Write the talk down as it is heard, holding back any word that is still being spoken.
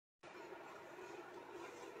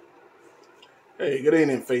Hey, good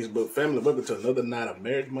evening, Facebook family. Welcome to another night of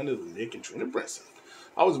Marriage Monday with Nick and Trina Brinson.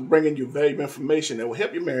 I was bringing you valuable information that will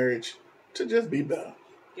help your marriage to just be better.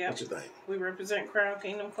 Yep. What you think? We represent Crown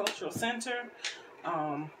Kingdom Cultural Center.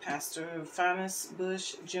 Pastor Finus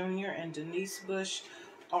Bush Jr. and Denise Bush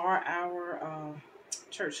are our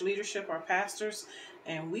church leadership, our pastors,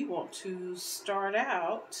 and we want to start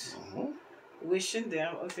out wishing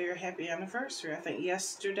them a very happy anniversary. I think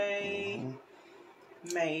yesterday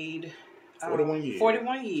made 41 years.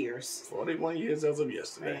 41 years. 41 years as of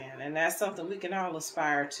yesterday. Man, and that's something we can all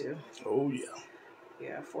aspire to. Oh, yeah.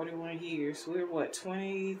 Yeah, 41 years. We're what,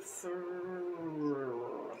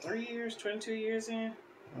 23 years, 22 years in?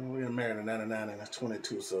 We got married in 99 and that's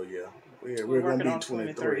 22, so yeah. We're going to be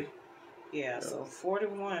 23. Yeah, so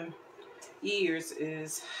 41 years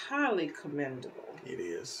is highly commendable. It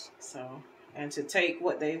is. So, and to take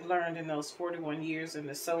what they've learned in those 41 years and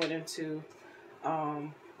to sow it into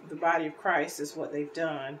the body of Christ is what they've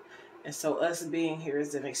done. And so us being here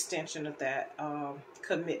is an extension of that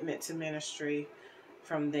commitment to ministry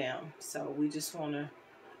from them. So we just want to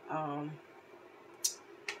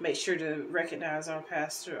make sure to recognize our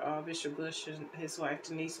pastor, Bishop Bush, and his wife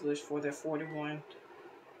Denise Bush for their 41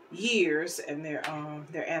 years and their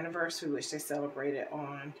anniversary, which they celebrated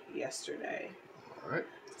on yesterday. All right.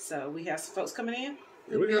 So we have some folks coming in.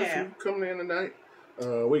 Yeah, we got a few coming in tonight.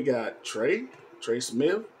 We got Trey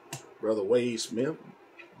Smith, Brother Wade Smith.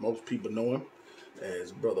 Most people know him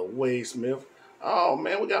as Brother Wade Smith. Oh,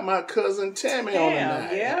 man, we got my cousin Tammy on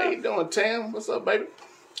tonight. Yeah. How you doing, Tam? What's up, baby?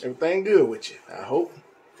 Everything good with you, I hope.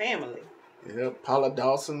 Family. Yeah, Paula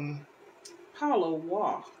Dawson. Paula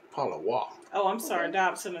Waugh. Paula Waugh. Oh, I'm sorry.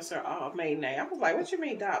 Dobson is her maiden name. I was like, what you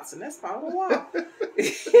mean Dobson? That's Paula Waugh.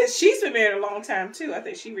 She's been married a long time, too. I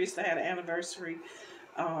think she recently had an anniversary.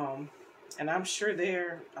 And I'm sure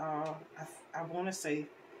they're, I want to say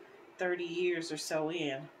 30 years or so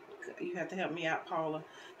in. You have to help me out, Paula.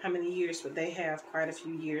 How many years? But they have quite a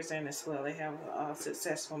few years in as well. They have a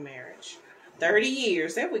successful marriage. 30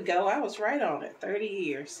 years. There we go. I was right on it. 30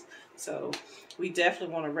 years. So we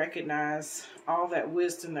definitely want to recognize all that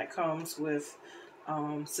wisdom that comes with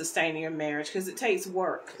sustaining a marriage, because it takes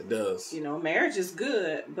work. It does. You know, marriage is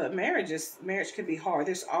good, but marriage can be hard.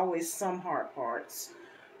 There's always some hard parts.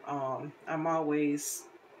 I'm always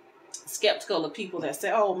skeptical of people that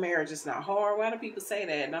say, oh, marriage is not hard. Why do people say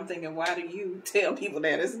that? And I'm thinking, why do you tell people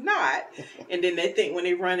that it's not? And then they think when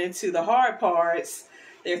they run into the hard parts,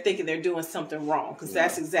 they're thinking they're doing something wrong, because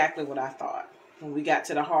that's exactly what I thought. When we got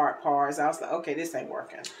to the hard parts, I was like, okay, this ain't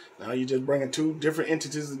working. Now you're just bringing two different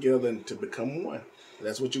entities together to become one.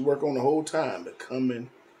 That's what you work on the whole time, becoming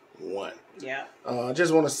one. Yeah. I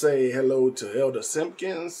just want to say hello to Elder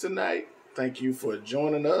Simpkins tonight. Thank you for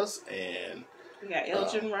joining us. And we got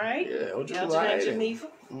Elgin Wright. Yeah, Elgin Wright. And Geneva.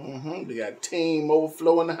 We got Team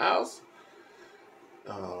Overflow in the house.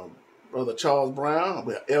 Brother Charles Brown.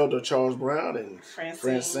 We have Elder Charles Brown and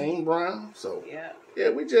Francine Brown. So yeah,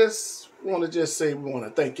 we just want to say we want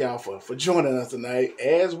to thank y'all for joining us tonight,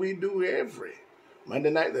 as we do every Monday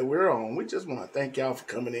night that we're on. We just want to thank y'all for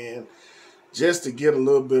coming in just to get a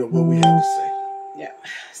little bit of what we have to say. Yeah.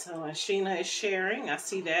 So Sheena is sharing. I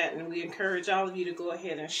see that, and we encourage all of you to go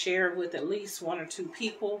ahead and share with at least one or two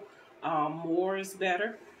people. More is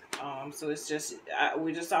better. So it's just,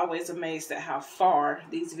 we're just always amazed at how far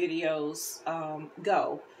these videos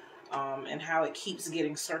go and how it keeps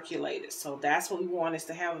getting circulated. So that's what we want, is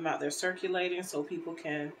to have them out there circulating so people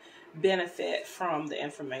can benefit from the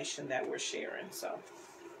information that we're sharing. So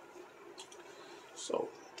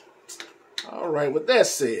all right, with that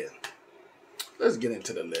said, let's get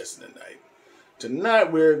into the lesson tonight.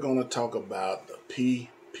 Tonight we're going to talk about the P,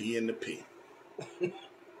 and the P.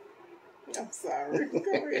 I'm sorry. Go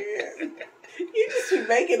ahead. You just be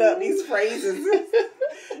making up these phrases.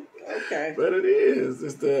 Okay. But it is.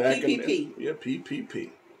 It's the PPP. acronym. Yeah, PPP.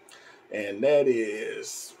 And that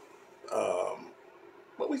is,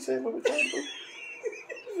 what we talking about?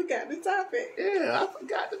 You forgot the topic. Yeah, I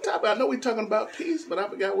forgot the topic. I know we're talking about peace, but I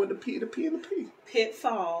forgot what the P, and the P.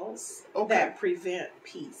 Pitfalls that prevent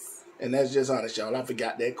peace. And that's just honest, y'all. I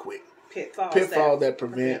forgot that quick. Pitfalls that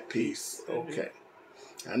prevent peace. Okay.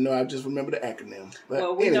 I know, I just remember the acronym. But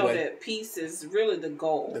well, we know that peace is really the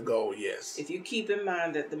goal. The goal, yes. If you keep in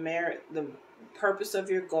mind that the purpose of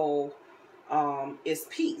your goal is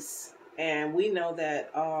peace. And we know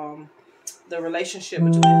that the relationship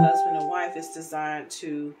between husband and wife is designed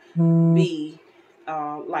to be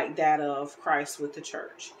like that of Christ with the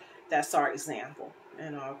church. That's our example.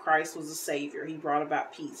 And Christ was a savior. He brought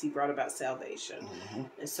about peace. He brought about salvation.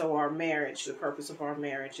 And so our marriage, the purpose of our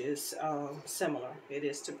marriage is similar. It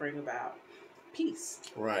is to bring about peace.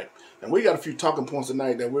 Right. And we got a few talking points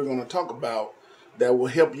tonight that we're going to talk about that will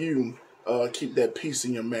help you keep that peace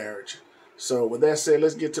in your marriage. So with that said,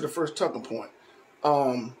 let's get to the first talking point.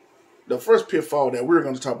 The first pitfall that we're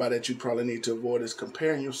going to talk about that you probably need to avoid is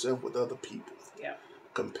comparing yourself with other people. Yeah.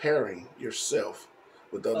 Comparing yourself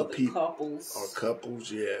with other people.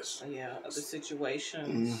 Couples, yes. Yeah, other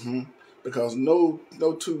situations. Mm-hmm. Because no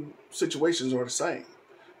two situations are the same.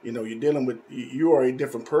 You know, you are a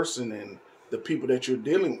different person, and the person that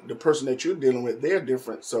you're dealing with, they're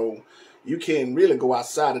different. So you can't really go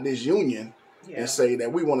outside of this union and say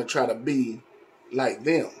that we want to try to be like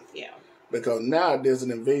them. Yeah. Because now there's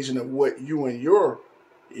an invasion of what you and your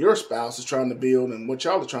spouse is trying to build and what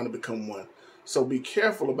y'all are trying to become one. So be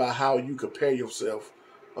careful about how you compare yourself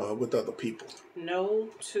with other people. No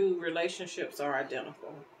two relationships are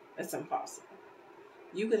identical. It's impossible.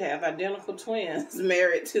 You could have identical twins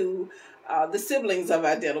married to the siblings of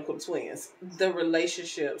identical twins. The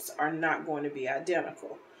relationships are not going to be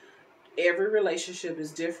identical. Every relationship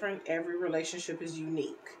is different. Every relationship is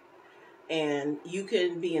unique. And you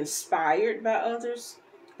can be inspired by others,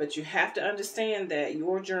 but you have to understand that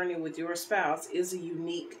your journey with your spouse is a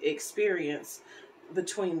unique experience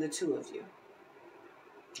between the two of you.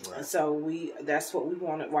 Right. And so that's what we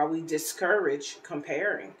wanted, why we discourage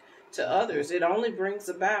comparing to others. It only brings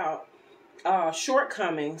about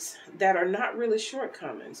shortcomings that are not really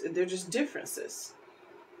shortcomings. They're just differences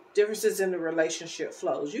in the relationship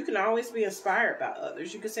flows. You can always be inspired by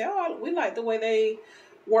others. You can say, oh, we like the way they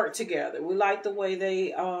work together. We like the way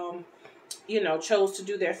they chose to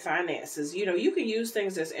do their finances. You can use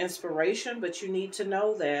things as inspiration, but you need to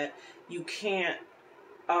know that you can't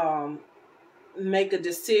make a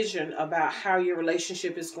decision about how your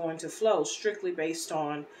relationship is going to flow strictly based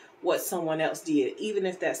on what someone else did, even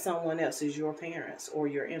if that someone else is your parents or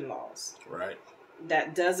your in-laws. Right.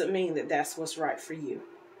 That doesn't mean that that's what's right for you.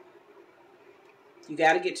 You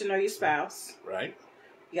got to get to know your spouse. Right.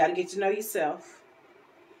 You got to get to know yourself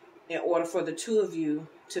in order for the two of you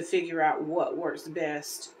to figure out what works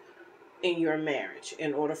best in your marriage,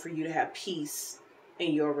 in order for you to have peace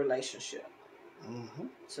in your relationship. Mm-hmm.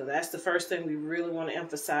 So that's the first thing we really want to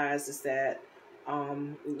emphasize, is that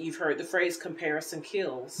you've heard the phrase comparison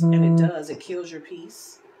kills, and it does. It kills your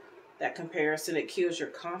peace. That comparison, it kills your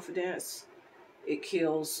confidence. It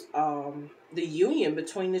kills the union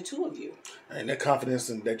between the two of you. And the confidence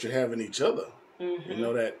that you have in each other. Mm-hmm. You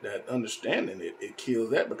know, that understanding, it kills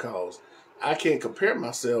that, because I can't compare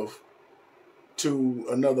myself to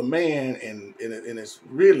another man, and it's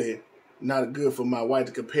really not good for my wife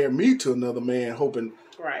to compare me to another man, hoping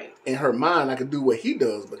in her mind I could do what he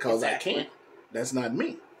does, because I can't. That's not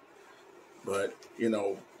me. But,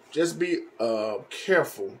 just be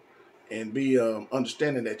careful and be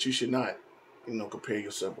understanding that you should not, compare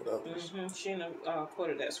yourself with others. Mm-hmm. Sheena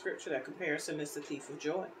quoted that scripture, that comparison is the thief of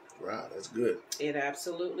joy. Wow, that's good. It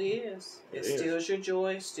absolutely is. It steals your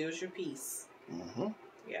joy, steals your peace. Mm-hmm.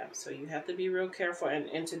 Yeah, so you have to be real careful. And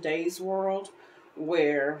in today's world,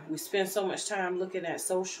 where we spend so much time looking at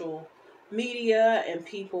social media and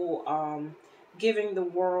people giving the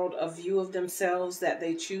world a view of themselves that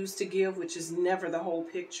they choose to give, which is never the whole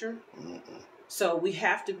picture. Mm-mm. So we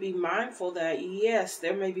have to be mindful that, yes,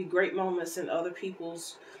 there may be great moments in other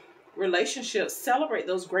people's relationships. Celebrate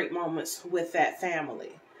those great moments with that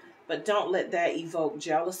family. But don't let that evoke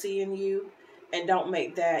jealousy in you, and don't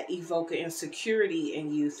make that evoke an insecurity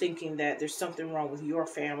in you, thinking that there's something wrong with your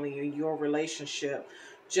family or your relationship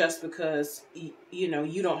just because,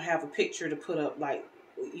 you don't have a picture to put up like,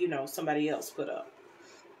 somebody else put up.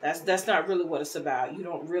 That's not really what it's about. You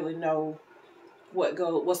don't really know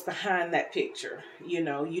what's behind that picture. You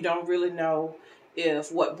don't really know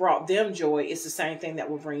if what brought them joy is the same thing that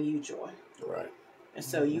will bring you joy. Right. And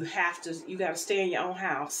so you got to stay in your own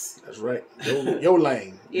house. That's right. Your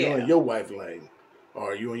lane. Yeah. You and your wife lane.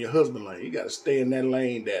 Or you and your husband lane. You got to stay in that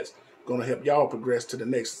lane that's going to help y'all progress to the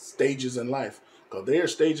next stages in life. Because there are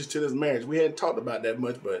stages to this marriage. We hadn't talked about that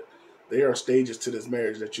much, but there are stages to this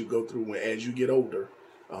marriage that you go through as you get older.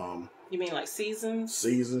 You mean like seasons?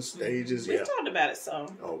 Seasons, stages, We've talked about it some.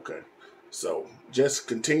 Okay. So just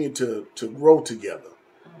continue to grow together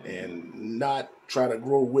and not try to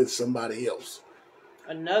grow with somebody else.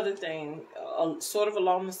 Another thing, sort of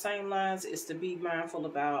along the same lines, is to be mindful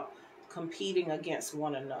about competing against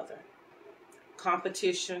one another.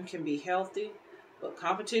 Competition can be healthy, but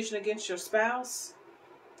competition against your spouse,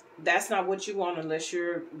 that's not what you want unless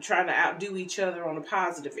you're trying to outdo each other on a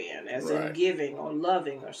positive end, as in giving or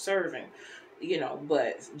loving or serving.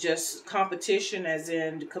 But just competition as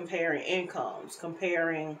in comparing incomes,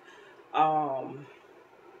 comparing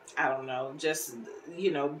I don't know, just,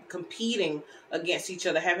 competing against each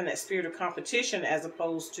other, having that spirit of competition as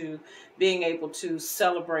opposed to being able to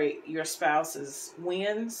celebrate your spouse's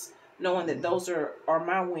wins, knowing that those are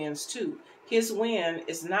my wins too. His win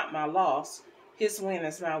is not my loss. His win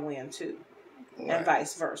is my win too. Right. And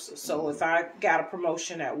vice versa. So if I got a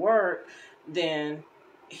promotion at work, then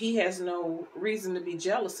he has no reason to be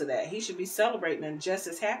jealous of that. He should be celebrating and just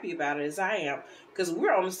as happy about it as I am, because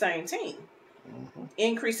we're on the same team.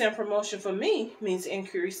 Increase in promotion for me means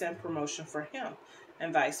increase in promotion for him,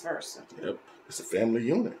 and vice versa. Yep, it's a family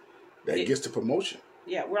unit that gets the promotion.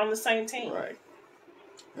 Yeah, we're on the same team. Right.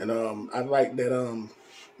 And I like that.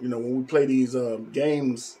 When we play these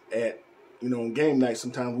games at game night,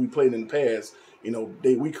 sometimes we played in the past.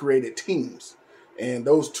 We created teams, and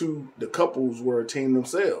the couples were a team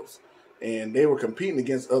themselves, and they were competing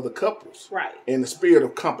against other couples. Right. In the spirit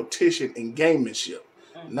of competition and gamemanship.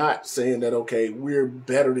 Not saying that, okay, we're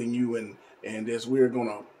better than you and we're going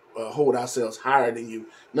to hold ourselves higher than you.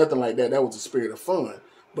 Nothing like that. That was the spirit of fun.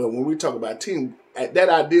 But when we talk about team, that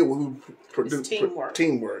idea when we produce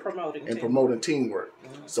teamwork promoting teamwork.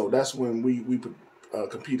 So that's when we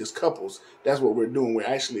compete as couples. That's what we're doing. We're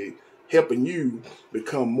actually helping you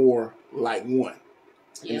become more like one.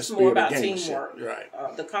 Yeah, it's more about teamwork.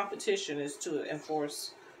 Right. The competition is to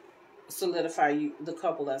solidify the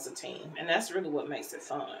couple as a team, and that's really what makes it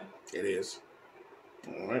fun. It is.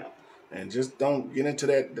 All right. And just don't get into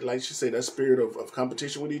that, like she said, that spirit of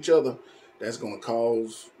competition with each other. That's going to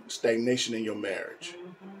cause stagnation in your marriage.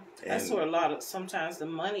 That's where sometimes the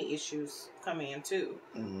money issues come in too.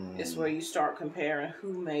 It's where you start comparing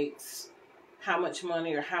who makes how much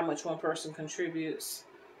money or how much one person contributes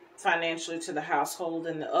financially to the household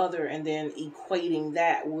and the other, and then equating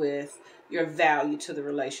that with your value to the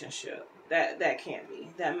relationship. That can't be.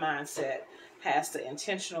 That mindset has to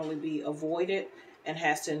intentionally be avoided and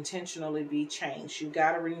has to intentionally be changed. You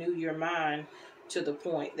got to renew your mind to the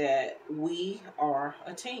point that we are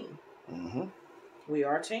a team. We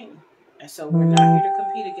are a team. And so we're not here to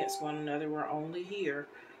compete against one another. We're only here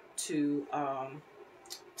to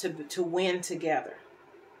win together.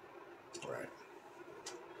 Right.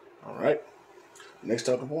 All right. Next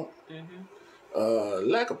talking point.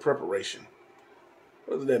 Lack of preparation.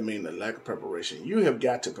 What does that mean, the lack of preparation? You have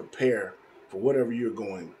got to prepare for whatever you're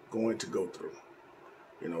going to go through.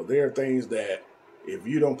 There are things that if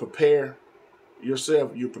you don't prepare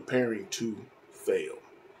yourself, you're preparing to fail.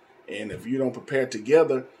 And if you don't prepare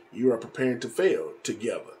together, you are preparing to fail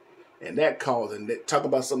together. And that talk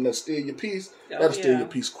about something that steal your peace, that'll steal your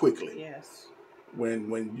peace quickly. Yes.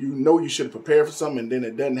 When you should have prepared for something and then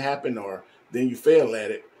it doesn't happen, or then you fail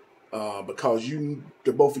at it, because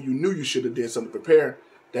the both of you knew you should have did something to prepare,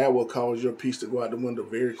 that will cause your peace to go out the window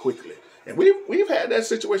very quickly. And we've had that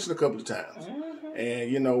situation a couple of times.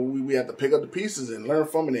 And we have to pick up the pieces and learn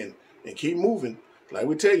from it and keep moving. Like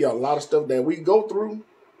we tell y'all, a lot of stuff that we go through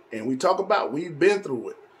and we talk about, we've been through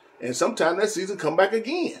it. And sometimes that season come back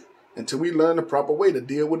again until we learn the proper way to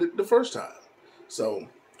deal with it the first time. So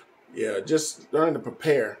yeah, just learn to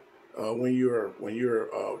prepare when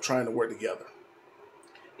you're trying to work together.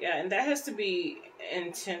 Yeah, and that has to be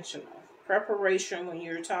intentional. Preparation when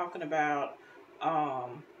you're talking about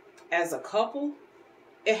as a couple,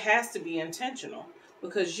 it has to be intentional,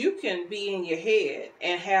 because you can be in your head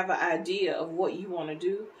and have an idea of what you want to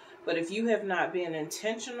do, but if you have not been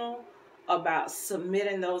intentional about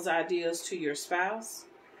submitting those ideas to your spouse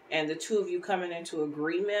and the two of you coming into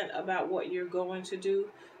agreement about what you're going to do,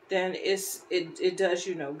 then it does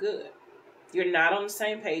you no good. You're not on the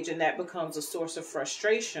same page, and that becomes a source of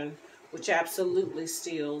frustration, which absolutely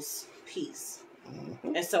steals peace.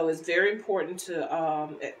 And so it's very important to,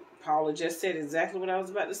 Paula just said exactly what I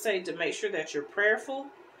was about to say, to make sure that you're prayerful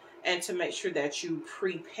and to make sure that you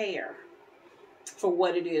prepare for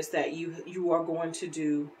what it is that you are going to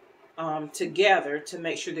do together, to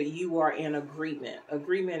make sure that you are in agreement.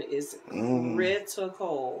 Agreement is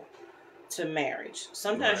critical to marriage.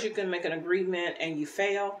 Sometimes you can make an agreement and you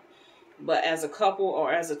fail, but as a couple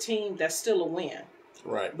or as a team, that's still a win.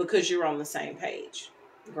 Right. Because you're on the same page.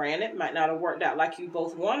 Granted, might not have worked out like you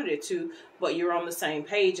both wanted it to, but you're on the same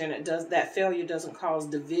page, and that failure doesn't cause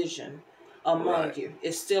division among you.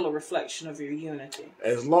 It's still a reflection of your unity.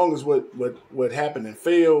 As long as what happened and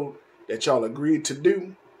failed that y'all agreed to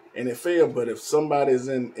do, and it failed, but if somebody's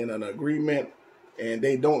in an agreement and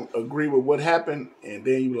they don't agree with what happened, and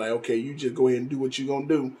then you're like, okay, you just go ahead and do what you're going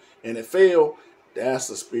to do, and it failed, that's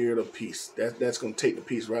the spirit of peace. That's going to take the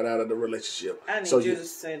peace right out of the relationship. I need you to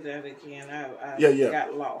say that again. I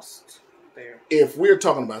got lost there. If we're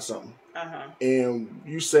talking about something, and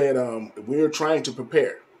you said we're trying to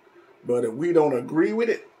prepare, but if we don't agree with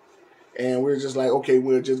it, And we're just like, okay,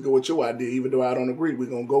 we'll just go with your idea, even though I don't agree. We're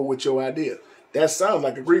going to go with your idea. That sounds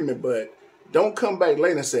like agreement, but don't come back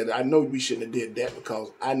later and say, I know we shouldn't have did that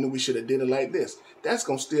because I knew we should have did it like this. That's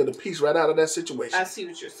going to steal the peace right out of that situation. I see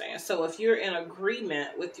what you're saying. So if you're in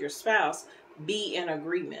agreement with your spouse, be in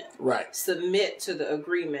agreement. Right. Submit to the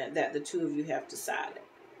agreement that the two of you have decided.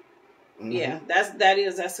 Mm-hmm. Yeah,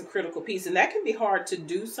 that's a critical piece. And that can be hard to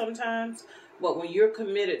do sometimes. But when you're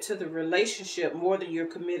committed to the relationship more than you're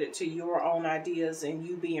committed to your own ideas and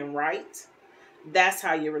you being right, that's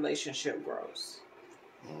how your relationship grows.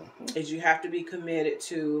 Mm-hmm. Is you have to be committed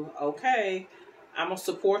to, okay, I'm going to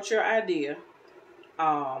support your idea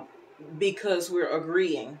because we're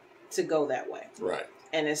agreeing to go that way. Right.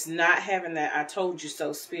 And it's not having that I told you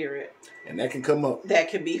so spirit. And that can come up. That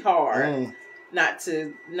can be hard. Not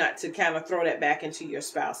to kind of throw that back into your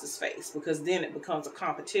spouse's face, because then it becomes a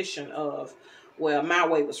competition of, well, my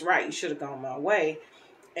way was right. You should have gone my way.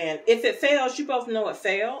 And if it fails, you both know it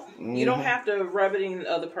failed. Mm-hmm. You don't have to rub it in the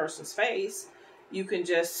other person's face. You can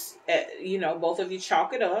just, both of you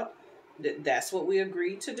chalk it up. That's what we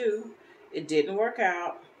agreed to do. It didn't work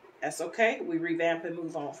out. That's okay. We revamp and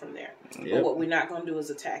move on from there. Yep. But what we're not going to do is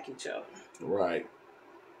attack each other. Right.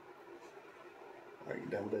 Are you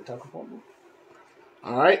done with that talking point?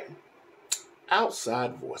 All right.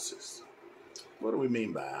 Outside voices. What do we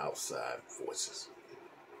mean by outside voices?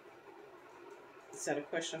 Is that a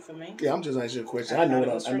question for me? Yeah, I'm just answering a question. I know what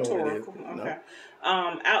it is. Okay. No?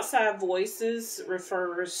 Outside voices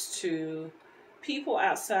refers to people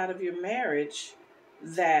outside of your marriage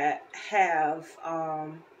that have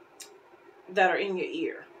that are in your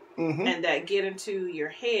ear, mm-hmm. and that get into your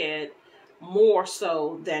head more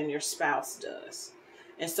so than your spouse does.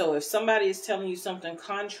 And so if somebody is telling you something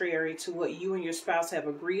contrary to what you and your spouse have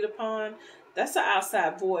agreed upon, that's an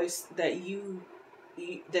outside voice that you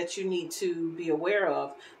need to be aware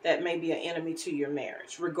of, that may be an enemy to your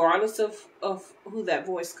marriage, regardless of who that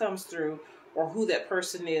voice comes through or who that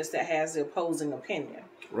person is that has the opposing opinion.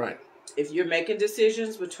 Right. If you're making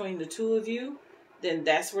decisions between the two of you, then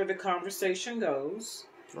that's where the conversation goes.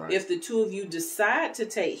 Right. If the two of you decide to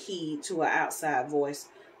take heed to an outside voice,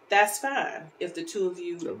 that's fine. If the two of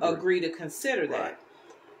you agree to consider that. Right.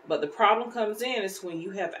 But the problem comes in is when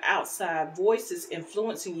you have outside voices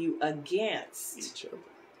influencing you against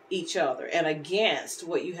each other and against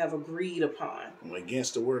what you have agreed upon.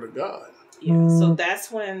 Against the word of God. Yeah. So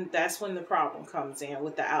that's when the problem comes in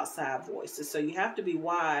with the outside voices. So you have to be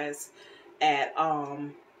wise at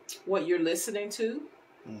what you're listening to,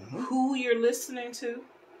 mm-hmm. who you're listening to.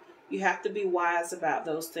 You have to be wise about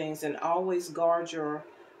those things and always guard your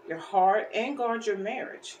heart and guard your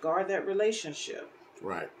marriage. Guard that relationship.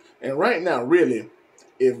 Right. And right now, really,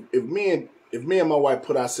 if me and my wife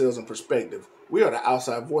put ourselves in perspective, we are the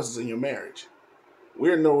outside voices in your marriage.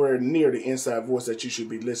 We're nowhere near the inside voice that you should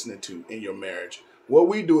be listening to in your marriage. What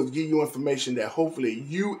we do is give you information that hopefully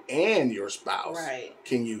you and your spouse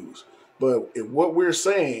can use. But if what we're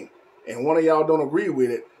saying and one of y'all don't agree with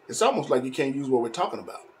it, it's almost like you can't use what we're talking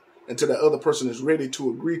about until the other person is ready to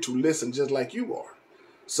agree to listen just like you are.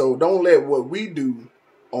 So don't let what we do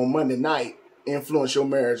on Monday night influence your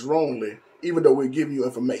marriage wrongly, even though we're giving you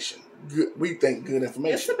information. We think good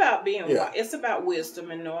information. It's about being it's about wisdom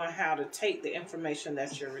and knowing how to take the information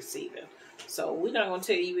that you're receiving. So we're not going to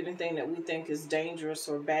tell you anything that we think is dangerous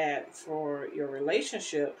or bad for your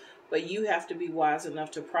relationship, but you have to be wise enough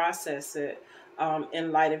to process it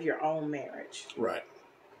in light of your own marriage. Right.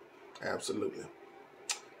 Absolutely.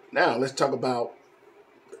 Now let's talk about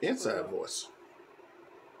the inside voice.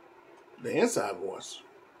 The inside voice.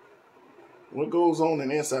 What goes on in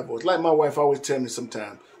the inside voice? Like my wife always tells me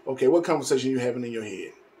sometimes, okay, what conversation you having in your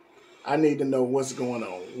head? I need to know what's going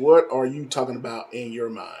on. What are you talking about in your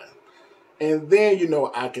mind? And then,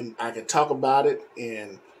 I can talk about it,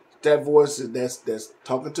 and that voice that's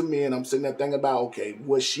talking to me, and I'm sitting there thinking about, okay,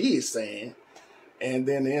 what she is saying. And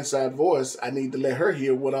then the inside voice, I need to let her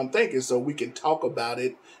hear what I'm thinking so we can talk about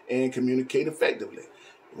it and communicate effectively.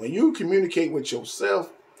 When you communicate with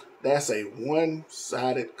yourself, that's a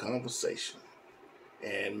one-sided conversation.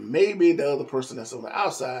 And maybe the other person that's on the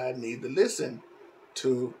outside need to listen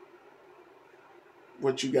to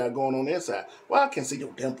what you got going on inside. Well, I can see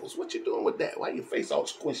your dimples. What you doing with that? Why your face all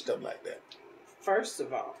squinched up like that? First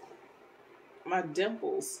of all, my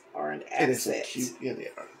dimples are an asset. It is so cute. Yeah, they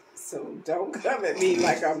are. So don't come at me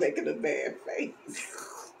like I'm making a bad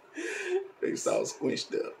face. Face all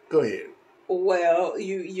squinched up. Go ahead. Well,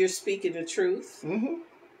 you're speaking the truth. Mm-hmm.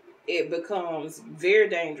 It becomes very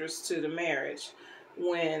dangerous to the marriage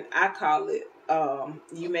when I call it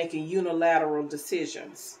you making unilateral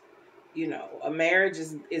decisions. A marriage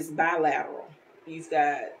is bilateral. You've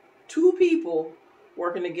got two people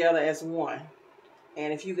working together as one.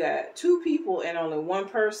 And if you got two people and only one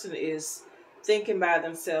person is thinking by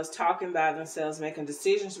themselves, talking by themselves, making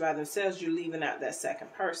decisions by themselves, you're leaving out that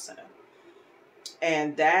second person.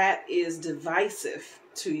 And that is divisive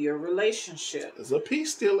to your relationship. It's a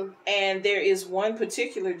peace stealer. And there is one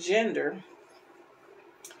particular gender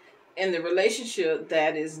in the relationship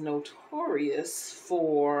that is notorious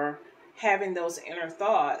for having those inner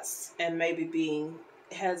thoughts and maybe being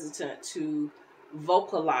hesitant to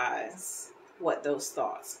vocalize what those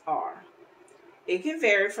thoughts are. It can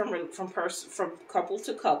vary from couple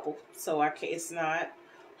to couple, so it's not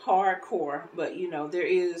hardcore, but there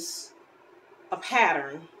is a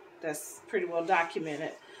pattern that's pretty well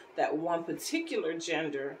documented that one particular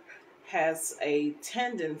gender has a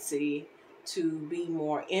tendency to be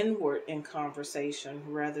more inward in conversation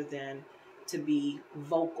rather than to be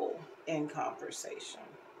vocal in conversation.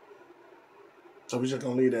 So we're just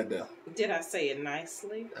going to leave that there. Did I say it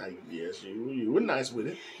nicely? Yes, you were nice with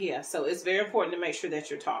it. Yeah, so it's very important to make sure that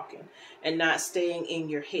you're talking and not staying in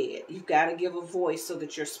your head. You've got to give a voice so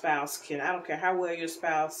that your spouse can, I don't care how well your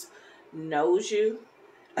spouse knows you.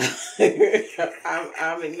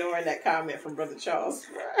 I'm ignoring that comment from Brother Charles.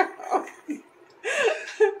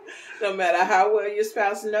 No matter how well your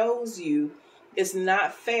spouse knows you, it's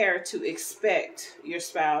not fair to expect your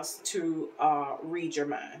spouse to read your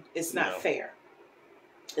mind. It's not fair.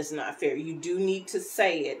 It's not fair. You do need to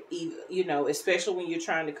say it, especially when you're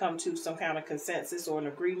trying to come to some kind of consensus or an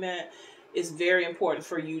agreement. It's very important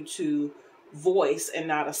for you to voice and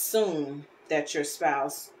not assume that your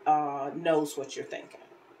spouse knows what you're thinking.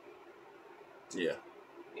 Yeah.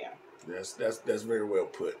 Yeah. That's very well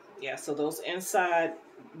put. Yeah, so those inside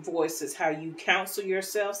voices, how you counsel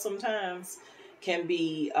yourself sometimes, can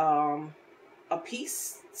be a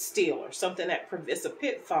peace stealer, something that it's a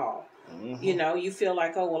pitfall. Mm-hmm. You feel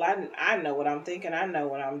like, oh, well, I know what I'm thinking. I know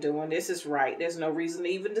what I'm doing. This is right. There's no reason to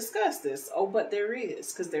even discuss this. Oh, but there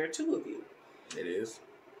is, because there are two of you. It is.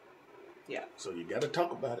 Yeah. So you got to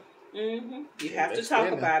talk about it. Mm-hmm. You have to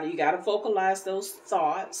talk about it. You got to vocalize those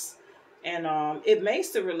thoughts. And it makes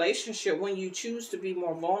the relationship, when you choose to be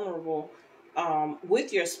more vulnerable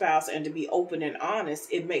with your spouse and to be open and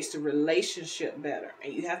honest, it makes the relationship better.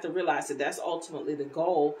 And you have to realize that that's ultimately the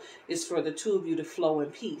goal, is for the two of you to flow in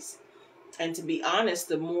peace. And to be honest,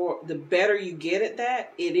 the better you get at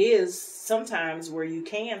that, it is sometimes where you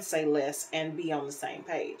can say less and be on the same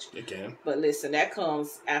page. You can. But listen, that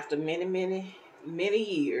comes after many, many, many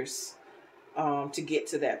years to get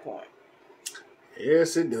to that point.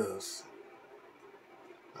 Yes, it does.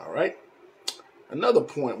 All right. Another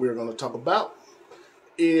point we're going to talk about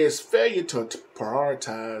is failure to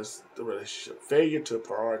prioritize the relationship. Failure to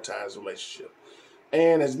prioritize the relationship.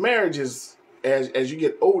 And as marriages, as you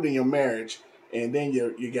get older in your marriage, and then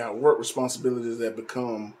you got work responsibilities that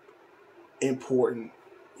become important,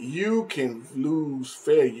 you can lose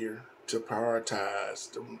failure to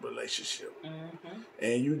prioritize the relationship. Mm-hmm.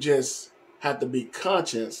 And you just have to be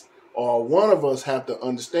conscious, or one of us have to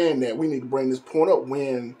understand that we need to bring this point up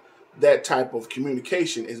when that type of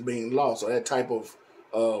communication is being lost, or that type of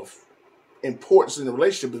importance in the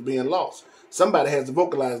relationship is being lost. Somebody has to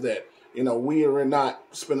vocalize that. We are not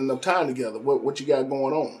spending enough time together. What you got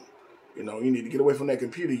going on? You need to get away from that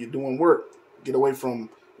computer. You're doing work. Get away from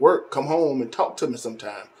work. Come home and talk to me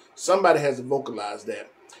sometime. Somebody has to vocalize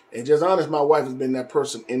that. And just honest, my wife has been that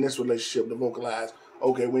person in this relationship to vocalize,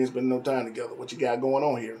 okay, we ain't spending no time together. What you got going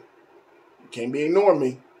on here? You can't be ignoring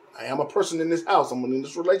me. I am a person in this house. I'm in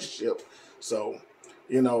this relationship. So,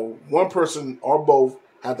 one person or both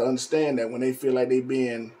have to understand that when they feel like they're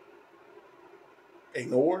being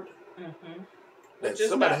ignored, mm-hmm. That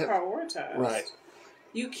just not prioritized. Right.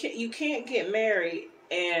 You can't get married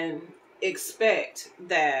and expect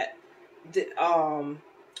that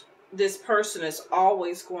this person is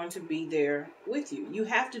always going to be there with you. You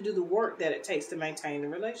have to do the work that it takes to maintain the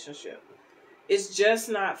relationship. It's just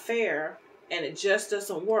not fair, and it just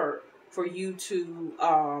doesn't work for you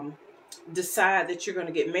to decide that you're going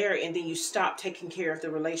to get married and then you stop taking care of the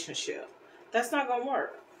relationship. That's not going to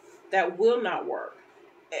work. That will not work.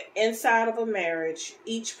 Inside of a marriage,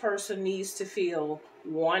 each person needs to feel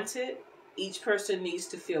wanted. Each person needs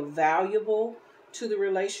to feel valuable to the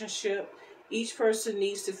relationship. Each person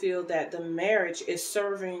needs to feel that the marriage is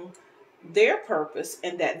serving their purpose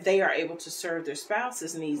and that they are able to serve their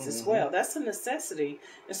spouse's needs as well. That's a necessity.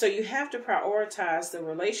 And so you have to prioritize the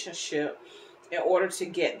relationship in order to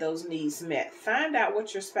get those needs met. Find out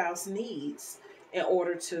what your spouse needs in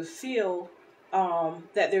order to feel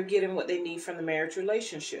that they're getting what they need from the marriage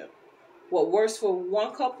relationship. What works for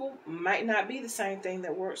one couple might not be the same thing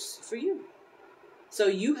that works for you. So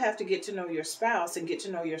you have to get to know your spouse and get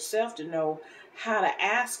to know yourself to know how to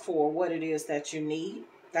ask for what it is that you need.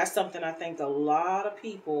 That's something I think a lot of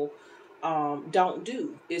people don't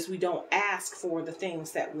do, is we don't ask for the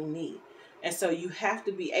things that we need. And so you have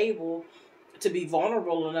to be able to be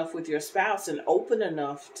vulnerable enough with your spouse and open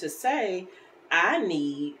enough to say, I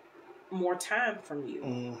need more time from you.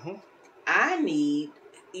 Mm-hmm. I need,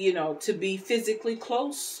 to be physically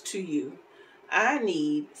close to you. I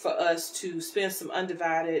need for us to spend some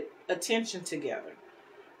undivided attention together.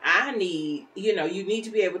 I need, you need to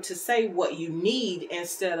be able to say what you need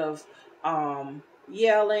instead of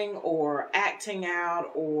yelling or acting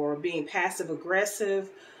out or being passive aggressive.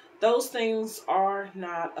 Those things are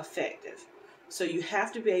not effective. So you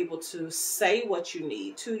have to be able to say what you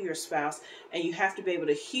need to your spouse, and you have to be able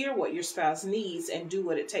to hear what your spouse needs and do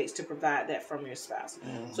what it takes to provide that from your spouse.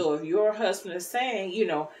 Mm-hmm. So if your husband is saying,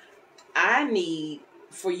 I need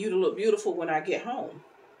for you to look beautiful when I get home,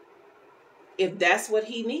 if that's what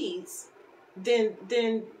he needs, then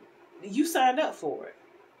you signed up for it.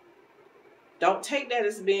 Don't take that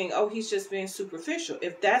as being, he's just being superficial.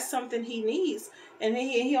 If that's something he needs, and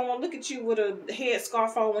he don't want to look at you with a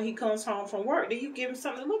headscarf on when he comes home from work, then you give him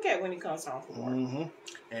something to look at when he comes home from work. Mm-hmm.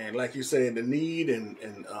 And like you said, the need and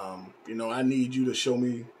I need you to show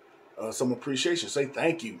me some appreciation. Say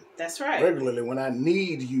thank you. That's right. Regularly when I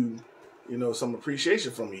need you, some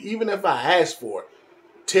appreciation from you. Even if I ask for it,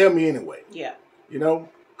 tell me anyway. Yeah.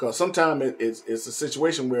 Because sometimes it's a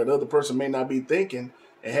situation where the other person may not be thinking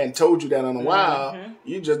and hadn't told you that in a while. Mm-hmm.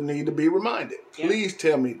 You just need to be reminded. Yeah. Please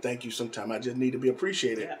tell me thank you sometime. I just need to be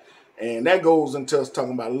appreciated. Yeah. And that goes into us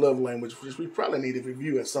talking about love language, which we probably need to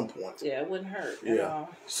review at some point. Yeah, it wouldn't hurt at all.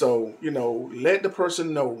 So, let the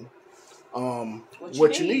person know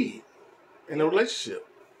what you need in a relationship.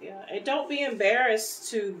 Yeah, and don't be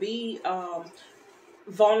embarrassed to be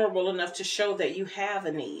vulnerable enough to show that you have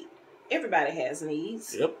a need. Everybody has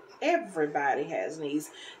needs. Yep. Everybody has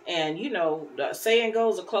needs. And, the saying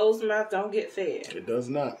goes, a closed mouth don't get fed. It does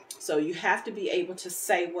not. So you have to be able to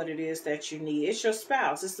say what it is that you need. It's your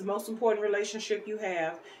spouse. It's the most important relationship you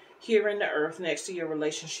have here in the earth next to your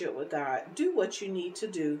relationship with God. Do what you need to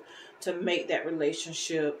do to make that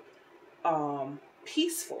relationship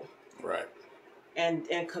peaceful. Right. And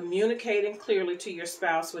communicating clearly to your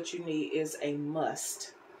spouse what you need is a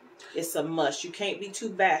must. It's a must. You can't be too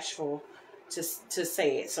bashful to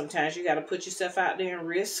say it. Sometimes you got to put yourself out there and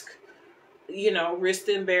risk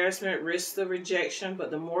the embarrassment, risk the rejection.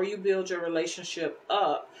 But the more you build your relationship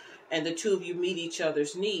up and the two of you meet each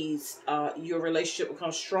other's needs, your relationship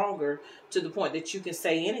becomes stronger to the point that you can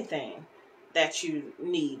say anything that you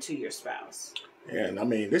need to your spouse. And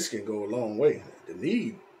this can go a long way. The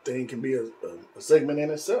need thing can be a segment in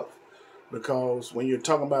itself, because when you're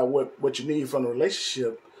talking about what you need from the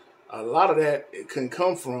relationship, a lot of that it can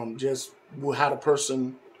come from just how the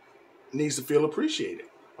person needs to feel appreciated,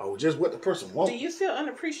 or just what the person wants. Do you feel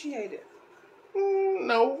unappreciated?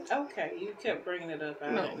 No. Okay, you kept bringing it up. I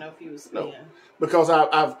didn't know if you was being... Because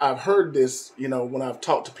I've heard this, when I've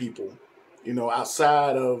talked to people,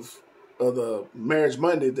 outside of the Marriage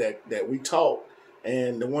Monday that we talk,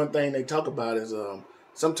 and the one thing they talk about is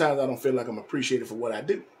sometimes I don't feel like I'm appreciated for what I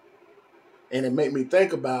do, and it made me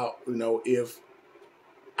think about if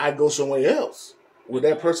I go somewhere else, would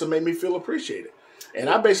that person make me feel appreciated? And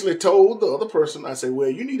I basically told the other person, I said, well,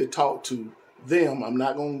 you need to talk to them. I'm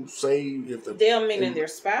not going to say if the... Them meaning their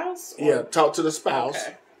spouse? Or? Yeah, talk to the spouse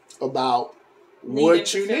about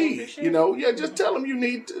what you need. Just tell them you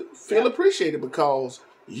need to feel appreciated, because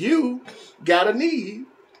you got a need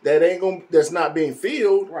that's not being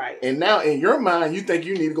filled. Right. And now in your mind, you think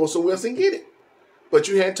you need to go somewhere else and get it. But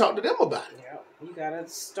you hadn't talked to them about it. Yeah. You got to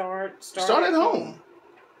start at home.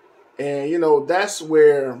 And,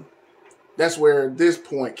 that's where this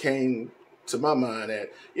point came to my mind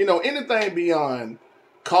at, anything beyond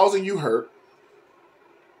causing you hurt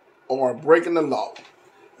or breaking the law,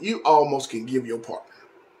 you almost can give your partner.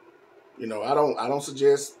 I don't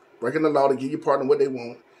suggest breaking the law to give your partner what they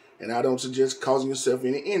want, and I don't suggest causing yourself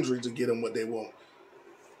any injury to get them what they want.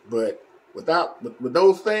 But with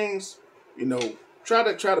those things, try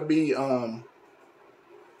to be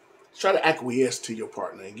try to acquiesce to your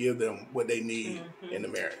partner and give them what they need in the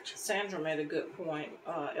marriage. Sandra made a good point.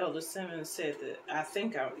 Elder Simmons said that, I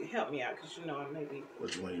think help me out, because maybe...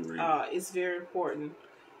 Which one you read? It's very important,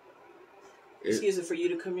 for you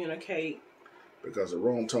to communicate. Because the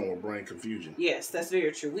wrong tone will bring confusion. Yes, that's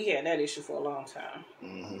very true. We had that issue for a long time.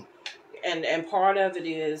 Mm-hmm. And part of it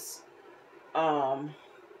is,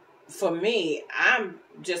 for me, I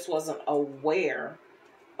just wasn't aware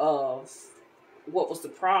of what was the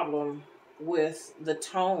problem with the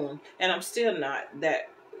tone, and I'm still not that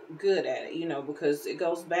good at it, you know, because it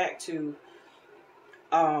goes back to,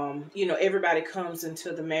 you know, everybody comes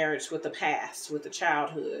into the marriage with the past, with the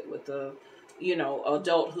childhood, with the, you know,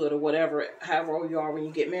 adulthood or whatever, however old you are when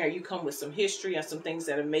you get married. You come with some history and some things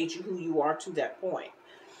that have made you who you are to that point.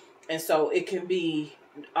 And so it can be,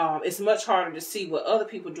 it's much harder to see what other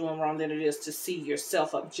people are doing wrong than it is to see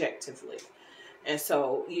yourself objectively. And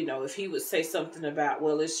so, you know, if he would say something about,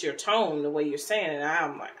 well, it's your tone, the way you're saying it,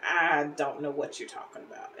 I'm like, I don't know what you're talking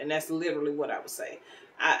about. And that's literally what I would say.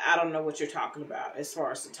 I don't know what you're talking about as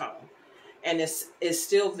far as the tone. And it's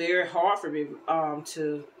still very hard for me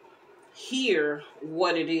to hear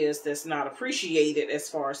what it is that's not appreciated as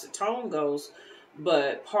far as the tone goes.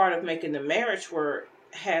 But part of making the marriage work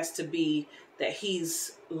has to be that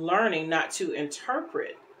he's learning not to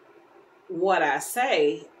interpret what I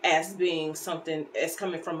say as being something as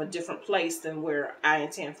coming from a different place than where I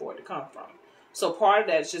intend for it to come from. So part of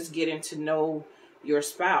that is just getting to know your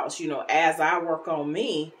spouse. You know, as I work on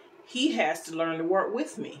me, he has to learn to work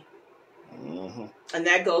with me. Mm-hmm. And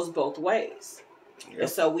that goes both ways. Yep. And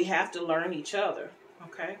so we have to learn each other.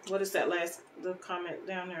 Okay. What is that the comment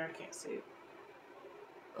down there? I can't see it.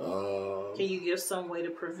 Can you give some way to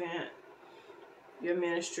prevent your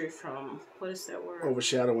ministry from, what is that word?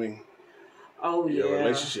 Overshadowing. Oh, yeah. Your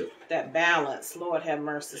relationship. That balance. Lord have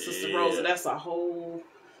mercy. Sister Rosa, that's a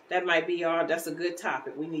good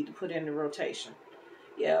topic we need to put in the rotation.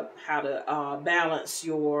 Yeah, how to balance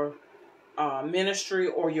your ministry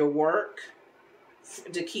or your work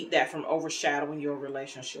to keep that from overshadowing your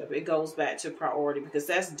relationship. It goes back to priority, because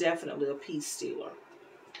that's definitely a peace stealer.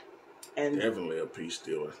 And definitely a peace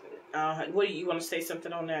stealer. What do you want to say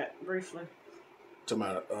something on that briefly?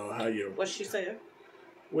 About how you. What she said?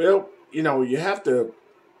 Well, you know, you have to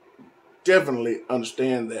definitely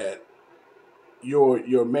understand that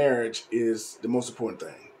your marriage is the most important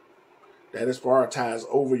thing. That is prioritized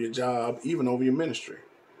over your job, even over your ministry.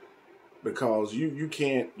 Because you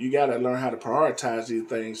got to learn how to prioritize these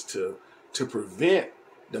things to prevent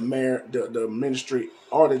the ministry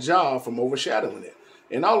or the job from overshadowing it.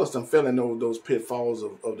 And all of us fell in those pitfalls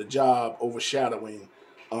of the job overshadowing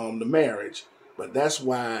the marriage. But that's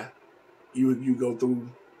why you go through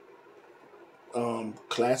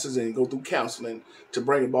classes and go through counseling to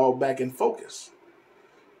bring it all back in focus.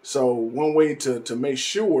 So one way to make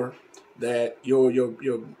sure that your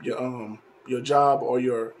job or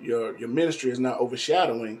your ministry is not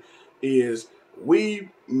overshadowing is we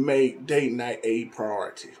make date night a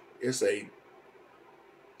priority. It's a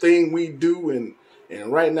thing we do,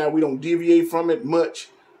 and right now we don't deviate from it much,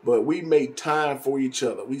 but we make time for each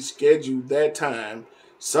other. We schedule that time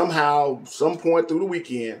somehow, some point through the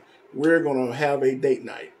weekend. We're going to have a date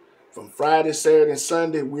night. From Friday, Saturday, and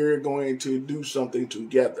Sunday, we're going to do something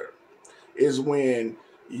together. Is when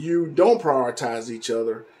you don't prioritize each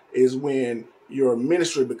other, is when your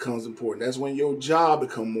ministry becomes important. That's when your job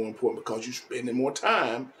becomes more important, because you're spending more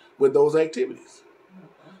time with those activities.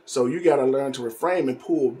 So you got to learn to reframe and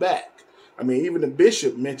pull back. I mean, even the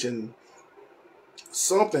bishop mentioned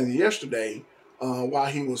something yesterday while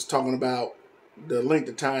he was talking about the length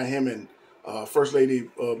of time him and First Lady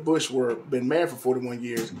Bush been married for 41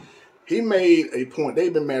 years. He made a point.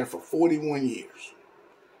 They've been married for 41 years.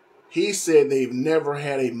 He said they've never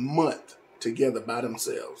had a month together by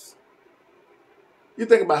themselves. You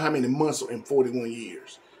think about how many months are in 41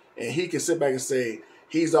 years. And he can sit back and say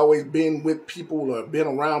he's always been with people or been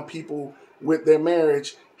around people with their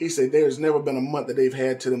marriage. He said there's never been a month that they've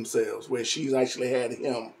had to themselves where she's actually had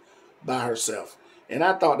him by herself. And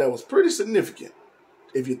I thought that was pretty significant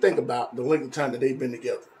if you think about the length of time that they've been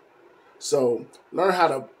together. So learn how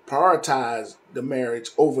to prioritize the marriage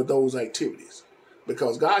over those activities,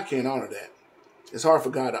 because God can't honor that. It's hard for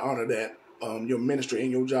God to honor that, your ministry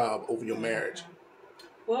and your job over your marriage.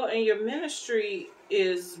 Well, and your ministry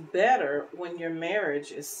is better when your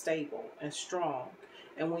marriage is stable and strong.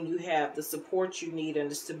 And when you have the support you need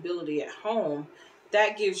and the stability at home,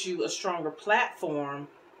 that gives you a stronger platform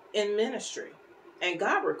in ministry. And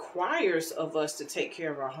God requires of us to take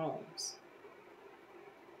care of our homes.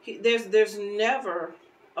 There's never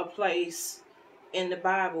a place in the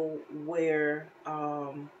Bible where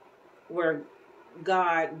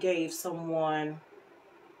God gave someone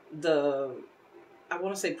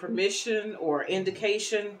permission or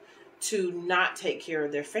indication to not take care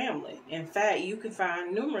of their family. In fact, you can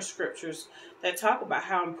find numerous scriptures that talk about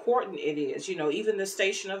how important it is. You know, even the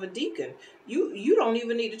station of a deacon. You don't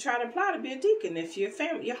even need to try to apply to be a deacon if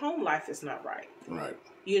your home life is not right. Right.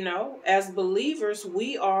 You know, as believers,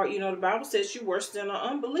 we are, the Bible says you're worse than an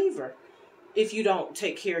unbeliever if you don't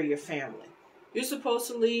take care of your family. You're supposed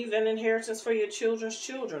to leave an inheritance for your children's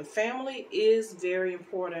children. Family is very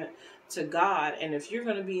important to God. And if you're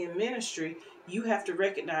going to be in ministry, you have to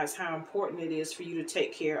recognize how important it is for you to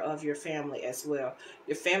take care of your family as well.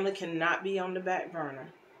 Your family cannot be on the back burner.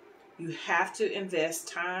 You have to invest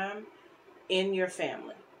time in your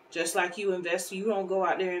family. Just like you don't go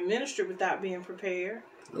out there and ministry without being prepared.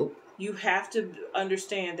 Nope. You have to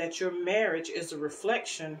understand that your marriage is a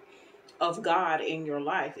reflection of God in your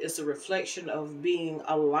life. It's a reflection of being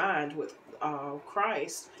aligned with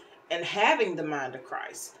Christ and having the mind of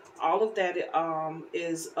Christ. All of that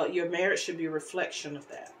is your marriage should be a reflection of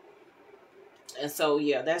that. And so,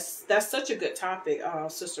 yeah, that's such a good topic,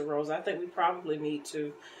 Sister Rose. I think we probably need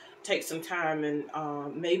to take some time and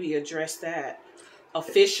maybe address that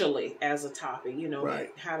officially as a topic. You know,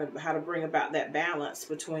 right. how to bring about that balance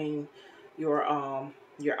between your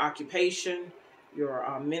occupation,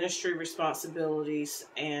 your ministry responsibilities,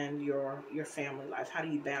 and your family life. How do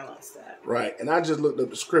you balance that? Right. And I just looked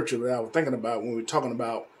up the scripture that I was thinking about when we were talking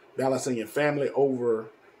about balancing your family over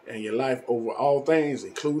and your life over all things,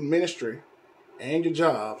 including ministry and your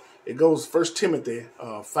job. It goes 1 Timothy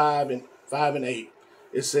 5 and 8.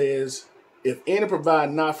 It says, if any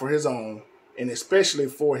provide not for his own, and especially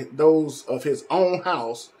for those of his own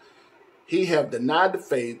house, he have denied the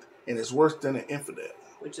faith and is worse than an infidel.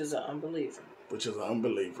 Which is an unbeliever.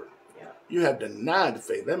 Yeah. You have denied the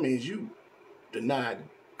faith. That means you denied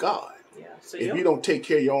God. Yeah. So if you don't take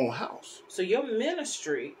care of your own house. So your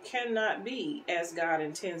ministry cannot be as God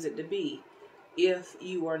intends it to be if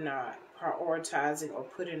you are not prioritizing or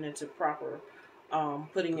putting in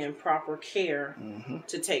proper care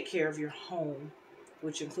to take care of your home,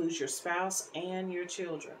 which includes your spouse and your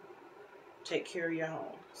children. Take care of your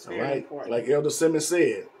home. It's very important. Like Elder Simmons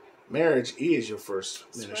said, marriage is your first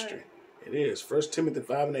ministry. Right. It is. 1 Timothy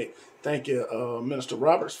 5 and 8. Thank you, Minister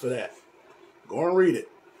Roberts, for that. Go and read it.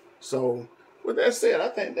 So, with that said, I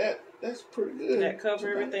think that's pretty good. Did that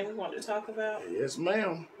cover everything we wanted to talk about? Yes,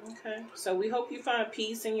 ma'am. Okay. So, we hope you find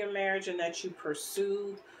peace in your marriage and that you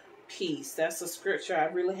pursue peace. That's a scripture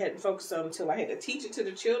I really hadn't focused on until I had to teach it to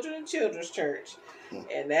the children in children's church.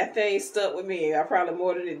 And that thing stuck with me. I probably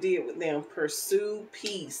more than it did with them. Pursue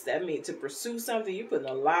peace. That means to pursue something, you're putting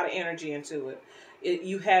a lot of energy into it.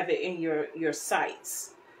 You have it in your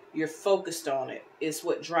sights. You're focused on it. It's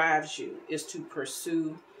what drives you, is to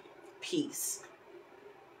pursue peace.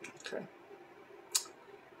 Okay.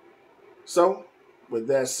 So, with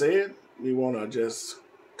that said, we want to just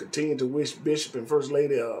continue to wish Bishop and First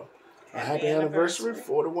Lady a happy anniversary,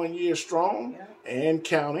 41 years strong and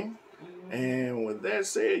counting. And with that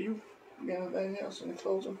said, you got anything else? Any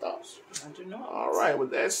closing thoughts? I do not. All right.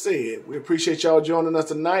 With that said, we appreciate y'all joining us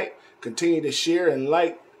tonight. Continue to share and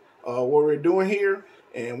like what we're doing here.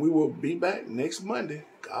 And we will be back next Monday,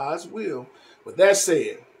 God's will. With that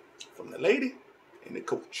said, from the lady and the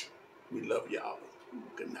coach, we love y'all.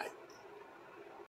 Good night.